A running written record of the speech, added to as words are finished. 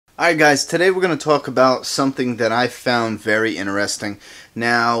Alright guys, today we're going to talk about something that I found very interesting.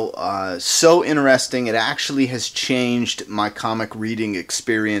 Now, so interesting it actually has changed my comic reading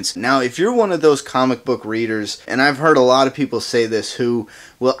experience. Now, if you're one of those comic book readers, and I've heard a lot of people say this, who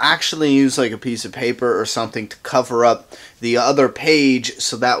will actually use like a piece of paper or something to cover up the other page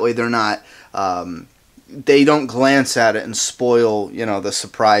so that way they're not they don't glance at it and spoil, you know, the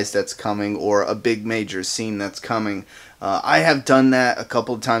surprise that's coming or a big major scene that's coming. I have done that a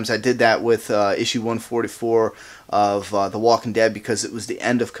couple of times. I did that with issue 144 of The Walking Dead because it was the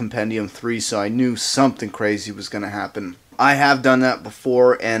end of Compendium 3, so I knew something crazy was going to happen. I have done that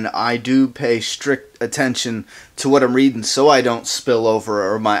before, and I do pay strict attention to what I'm reading so I don't spill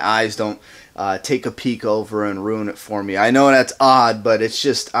over or my eyes don't take a peek over and ruin it for me. I know that's odd, but it's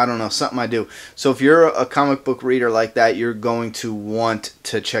just, I don't know, something I do. So if you're a comic book reader like that, you're going to want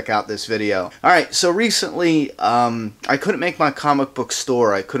to check out this video. Alright, so recently I couldn't make my comic book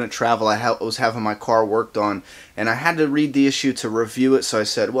store. I couldn't travel. I was having my car worked on, and I had to read the issue to review it, so I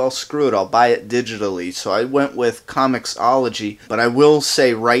said, well, screw it, I'll buy it digitally. So I went with Comixology, but I will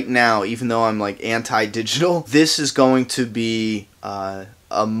say right now, even though I'm like anti-digital, this is going to be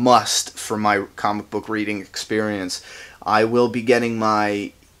a must for my comic book reading experience. I will be getting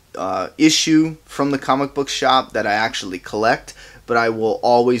my issue from the comic book shop that I actually collect, but I will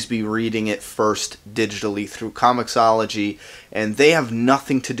always be reading it first digitally through Comixology, and they have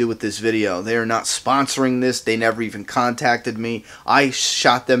nothing to do with this video. They are not sponsoring this. They never even contacted me. I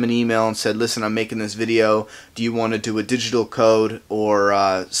shot them an email and said, listen, I'm making this video. Do you want to do a digital code or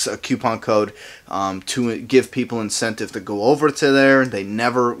a coupon code to give people incentive to go over to there? They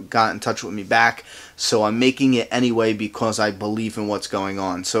never got in touch with me back. So I'm making it anyway because I believe in what's going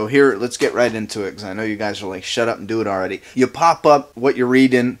on. So here, let's get right into it because I know you guys are like, shut up and do it already. You pop up what you're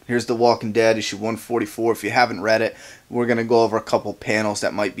reading. Here's The Walking Dead, issue 144. If you haven't read it, we're going to go over a couple panels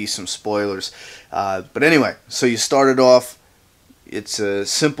that might be some spoilers. But anyway, so you started off. It's a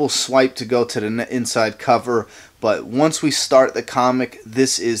simple swipe to go to the inside cover. But once we start the comic,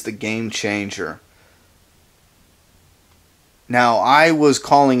 this is the game changer. Now, I was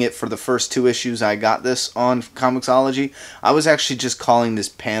calling it for the first two issues I got this on Comixology. I was actually just calling this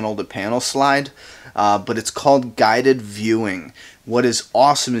panel-to-panel slide, but it's called guided viewing. What is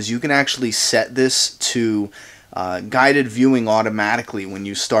awesome is you can actually set this to guided viewing automatically when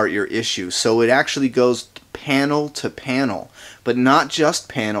you start your issue. So it actually goes panel to panel, but not just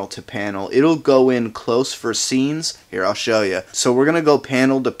panel to panel. It'll go in close for scenes. Here, I'll show you. So we're going to go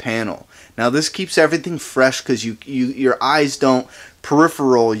panel to panel. Now this keeps everything fresh because your eyes don't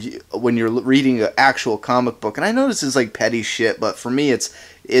peripheral when you're reading an actual comic book. And I know this is like petty shit, but for me it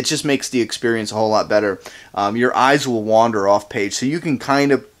just makes the experience a whole lot better. Your eyes will wander off page, so you can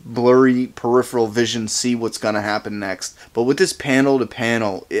kind of blurry peripheral vision see what's going to happen next. But with this panel to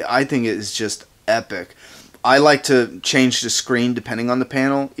panel, I think it is just epic. I like to change the screen depending on the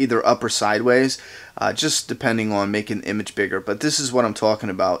panel, either up or sideways, just depending on making the image bigger. But this is what I'm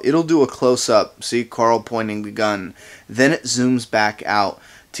talking about. It'll do a close-up, see Carl pointing the gun, then it zooms back out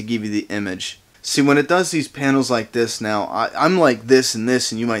to give you the image. See, when it does these panels like this now, I'm like this, and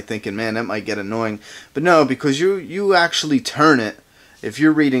you might thinking, man, that might get annoying. But no, because you actually turn it. If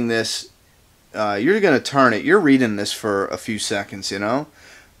you're reading this, you're going to turn it. You're reading this for a few seconds, you know?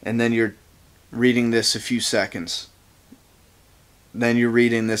 And then you're reading this a few seconds, then you're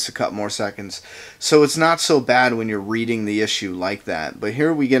reading this a couple more seconds. So it's not so bad when you're reading the issue like that. But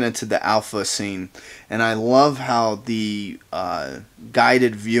here we get into the alpha scene, and I love how the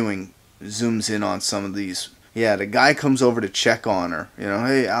guided viewing zooms in on some of these. Yeah, the guy comes over to check on her, you know,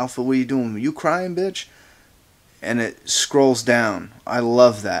 hey Alpha, what are you doing, you crying, bitch? And it scrolls down. I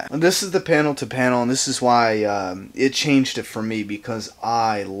love that. And this is the panel to panel, and this is why it changed it for me, because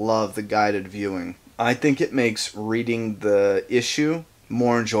I love the guided viewing. I think it makes reading the issue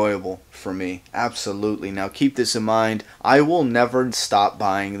more enjoyable for me. Absolutely. Now keep this in mind. I will never stop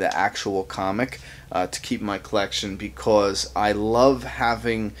buying the actual comic to keep my collection, because I love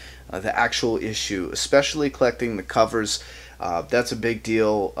having the actual issue, especially collecting the covers. That's a big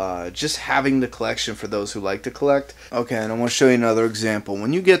deal. Just having the collection for those who like to collect. Okay, and I want to show you another example.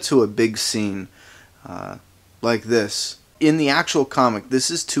 When you get to a big scene like this, in the actual comic,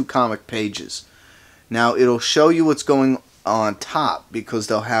 this is 2 comic pages. Now it'll show you what's going on top, because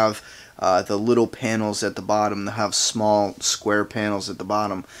they'll have the little panels at the bottom. They'll have small square panels at the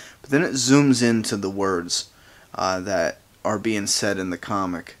bottom. But then it zooms into the words that are being said in the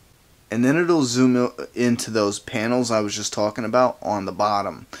comic. And then it'll zoom into those panels I was just talking about on the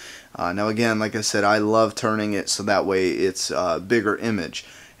bottom. Now again, like I said, I love turning it so that way it's a bigger image.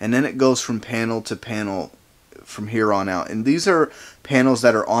 And then it goes from panel to panel from here on out. And these are panels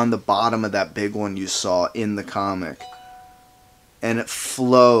that are on the bottom of that big one you saw in the comic. And it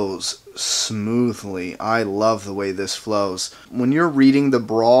flows smoothly. I love the way this flows. When you're reading the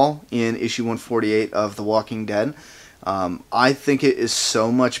brawl in issue 148 of The Walking Dead, I think it is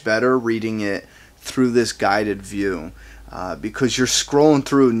so much better reading it through this guided view. Because you're scrolling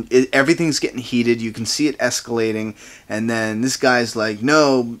through and everything's getting heated. You can see it escalating, and then this guy's like,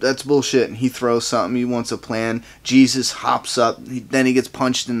 no, that's bullshit, and he throws something. He wants a plan. Jesus hops up, then he gets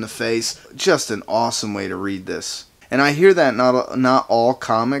punched in the face. Just an awesome way to read this. And I hear that not all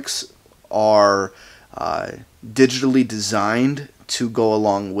comics are digitally designed to go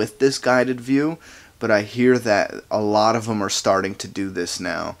along with this guided view, but I hear that a lot of them are starting to do this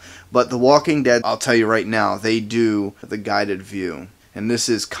now. But The Walking Dead, I'll tell you right now, they do the guided view. And this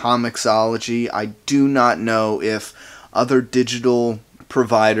is Comixology. I do not know if other digital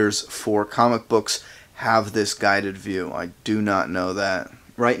providers for comic books have this guided view. I do not know that.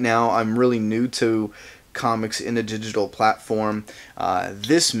 Right now, I'm really new to comics in a digital platform.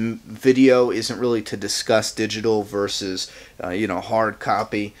 This video isn't really to discuss digital versus hard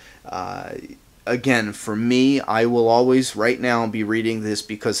copy. Again, for me, I will always right now be reading this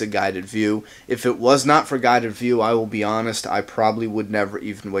because of guided view. If it was not for guided view, I will be honest, I probably would never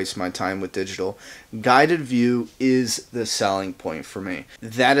even waste my time with digital. Guided view is the selling point for me.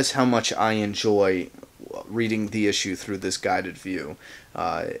 That is how much I enjoy reading the issue through this guided view.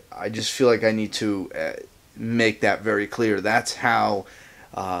 I just feel like I need to make that very clear. That's how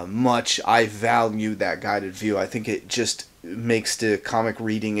much I value that guided view. I think it just makes the comic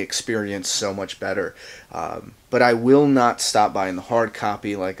reading experience so much better. But I will not stop buying the hard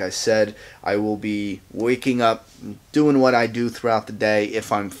copy. Like I said, I will be waking up, doing what I do throughout the day.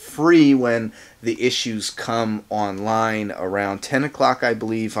 If I'm free when the issues come online around 10 o'clock, I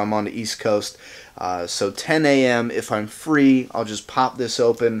believe. I'm on the East Coast. So 10 a.m. if I'm free, I'll just pop this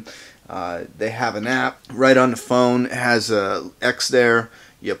open. They have an app right on the phone. It has a X there.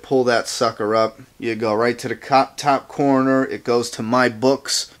 You pull that sucker up. You go right to the top corner. It goes to My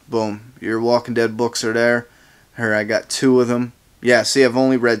Books. Boom. Your Walking Dead books are there. Here, I got 2 of them. Yeah, see, I've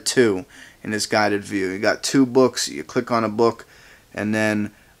only read 2 in this guided view. You got 2 books. You click on a book. And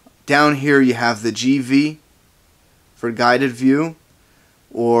then down here you have the GV for guided view.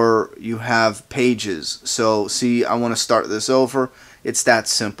 Or you pages. So, see, I want to start this over. It's that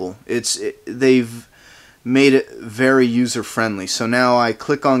simple. They've made it very user friendly. So now I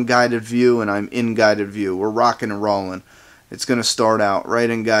click on guided view and I'm in guided view. We're rocking and rolling. It's going to start out right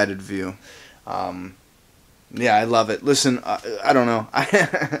in guided view. Yeah, I love it. Listen, I don't know.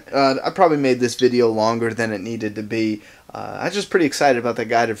 I probably made this video longer than it needed to be. I'm just pretty excited about that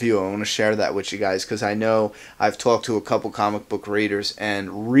guided view. I want to share that with you guys because I know I've talked to a couple comic book readers,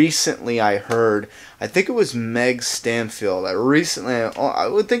 and recently I heard, I think it was Meg Stanfield. I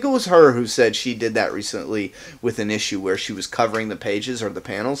would think it was her who said she did that recently with an issue where she was covering the pages or the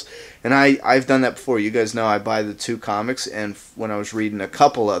panels. And I've done that before. You guys know I buy the 2 comics, and when I was reading a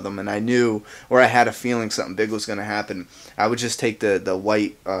couple of them and I knew, or I had a feeling something big was going to happen, I would just take the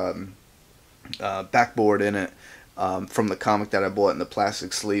white backboard in it. From the comic that I bought in the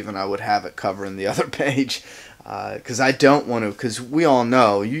plastic sleeve, and I would have it covering the other page because I don't want to, because we all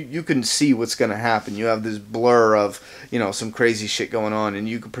know you can see what's going to happen. You have this blur of some crazy shit going on, and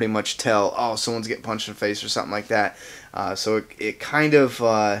you can pretty much tell, oh, someone's getting punched in the face or something like that. So it kind of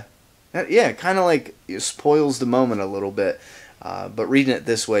like it spoils the moment a little bit, but reading it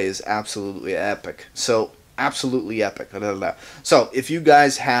this way is absolutely epic. So absolutely epic. So if you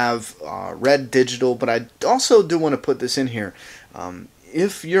guys have read digital, but I also do want to put this in here,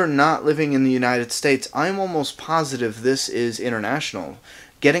 if you're not living in the United States, I'm almost positive this is international.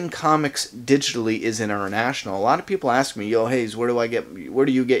 Getting comics digitally is international. A lot of people ask me, yo, Hayes, where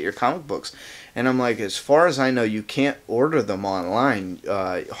do you get your comic books? And I'm like, as far as I know, you can't order them online,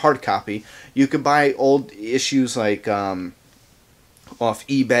 hard copy. You could buy old issues like off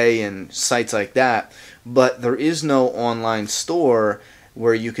eBay and sites like that, but there is no online store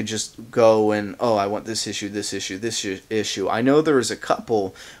where you could just go and, oh, I want this issue, this issue, this issue. I know there is a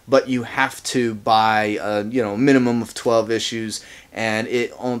couple, but you have to buy a minimum of 12 issues, and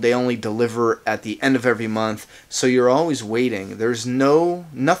they only deliver at the end of every month, so you're always waiting. There's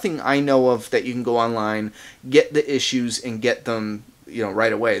nothing I know of that you can go online, get the issues, and get them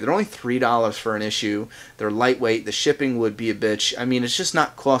right away. They're only $3 for an issue. They're lightweight. The shipping would be a bitch. I mean, it's just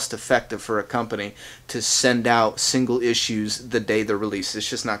not cost effective for a company to send out single issues the day they're released. It's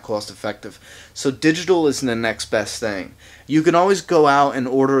just not cost effective. So digital is the next best thing. You can always go out and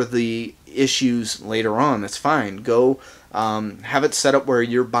order the issues later on. That's fine. Go Have it set up where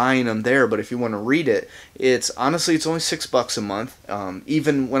you're buying them there, but if you want to read it, it's only $6 a month.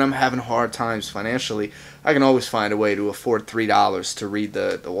 Even when I'm having hard times financially, I can always find a way to afford $3 to read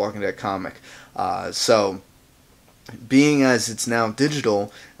the Walking Dead comic. So being as it's now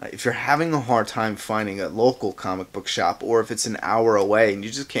digital, if you're having a hard time finding a local comic book shop, or if it's an hour away and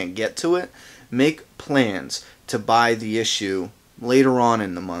you just can't get to it, make plans to buy the issue later on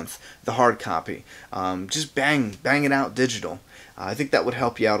in the month, the hard copy. Just bang it out digital. I think that would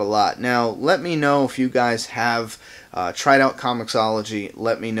help you out a lot. Now, let me know if you guys have tried out Comixology.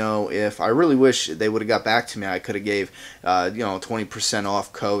 Let me know if, I really wish they would have got back to me. I could have gave a 20%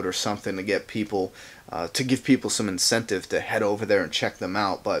 off code or something to get people, to give people some incentive to head over there and check them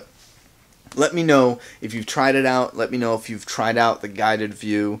out. But let me know if you've tried it out. Let me know if you've tried out the guided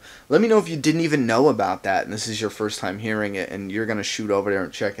view. Let me know if you didn't even know about that and this is your first time hearing it and you're going to shoot over there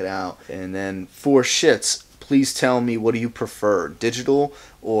and check it out. And then for shits, please tell me, what do you prefer, digital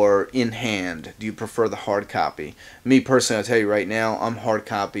or in hand? Do you prefer the hard copy? Me personally, I'll tell you right now, I'm hard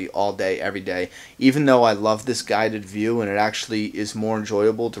copy all day, every day. Even though I love this guided view and it actually is more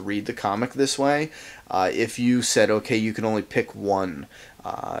enjoyable to read the comic this way, if you said, okay, you can only pick one,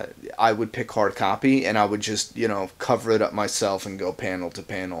 I would pick hard copy and I would just, cover it up myself and go panel to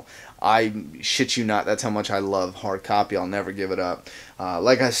panel. I shit you not, that's how much I love hard copy. I'll never give it up.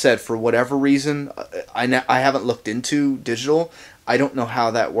 Like I said, for whatever reason, I haven't looked into digital. I don't know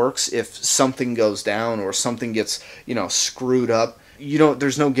how that works. If something goes down or something gets, screwed up,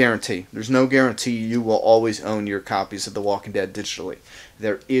 there's no guarantee. There's no guarantee you will always own your copies of The Walking Dead digitally.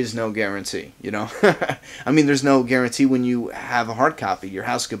 There is no guarantee, I mean, there's no guarantee when you have a hard copy. Your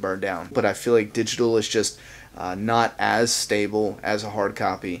house could burn down. But I feel like digital is just not as stable as a hard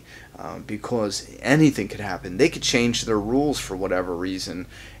copy because anything could happen. They could change their rules for whatever reason,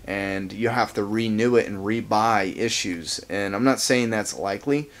 and you have to renew it and rebuy issues. And I'm not saying that's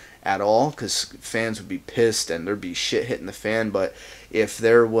likely at all, because fans would be pissed and there'd be shit hitting the fan. But if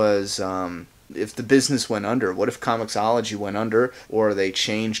there was, if the business went under, what if Comixology went under, or they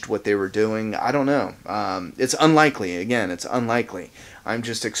changed what they were doing? I don't know. It's unlikely. Again, it's unlikely. I'm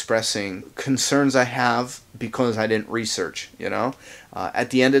just expressing concerns I have because I didn't research, At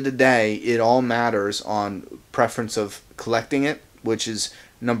the end of the day, it all matters on preference of collecting it, which is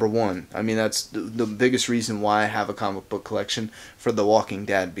number one. I mean, that's the biggest reason why I have a comic book collection for The Walking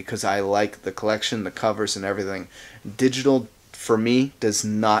Dead, because I like the collection, the covers, and everything. Digital, for me, does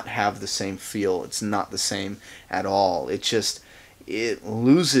not have the same feel. It's not the same at all. It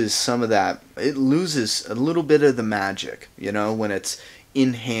loses some of that. It loses a little bit of the magic, when it's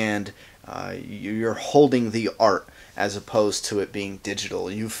in hand. You're holding the art as opposed to it being digital.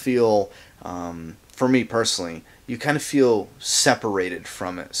 You feel, for me personally, you kind of feel separated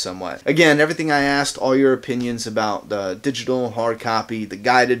from it somewhat. Again, everything I asked, all your opinions about the digital, hard copy, the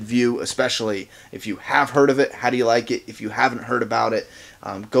guided view, especially if you have heard of it, how do you like it? If you haven't heard about it,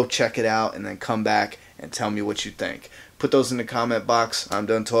 go check it out and then come back and tell me what you think. Put those in the comment box. I'm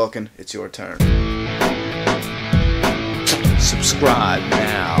done talking. It's your turn. Subscribe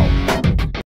now.